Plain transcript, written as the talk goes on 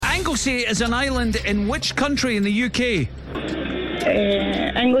Anglesey is an island in which country in the UK?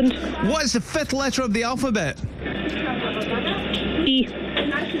 England. What is the fifth letter of the alphabet? E.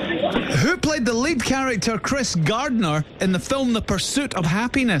 Who played the lead character Chris Gardner in the film The Pursuit of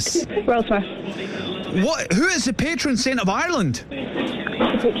Happiness? Will Smith. Who is the patron saint of Ireland? The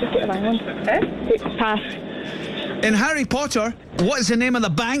patron saint of Ireland. Pass. In Harry Potter, what is the name of the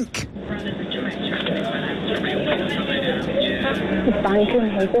bank? The bank in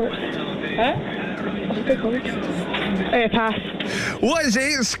Hogwarts. What's it called? Pass. What is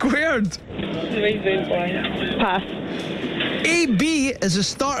 8 squared? Pass. AB is the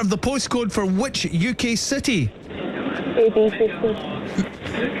start of the postcode for which UK city? AB postcode.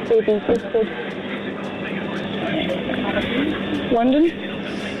 London.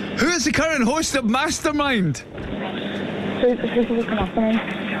 Who is the current host of Mastermind? Who's the host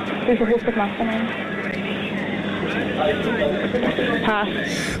of Mastermind? Pass.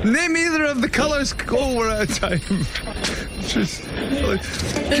 Name either of the colours. Oh, we're out of time.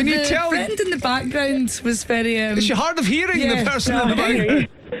 Can you tell? The friend in the background was very. Is she hard of hearing, yeah, the person in the background?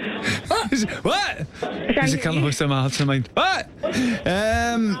 What? Who's the current host of Mastermind? What?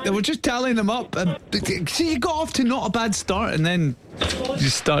 We're just tallying them up. See, you got off to not a bad start, and then you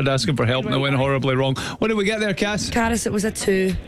just started asking for help, and it went horribly wrong. What did we get there, Cass? Caris, it was a 2.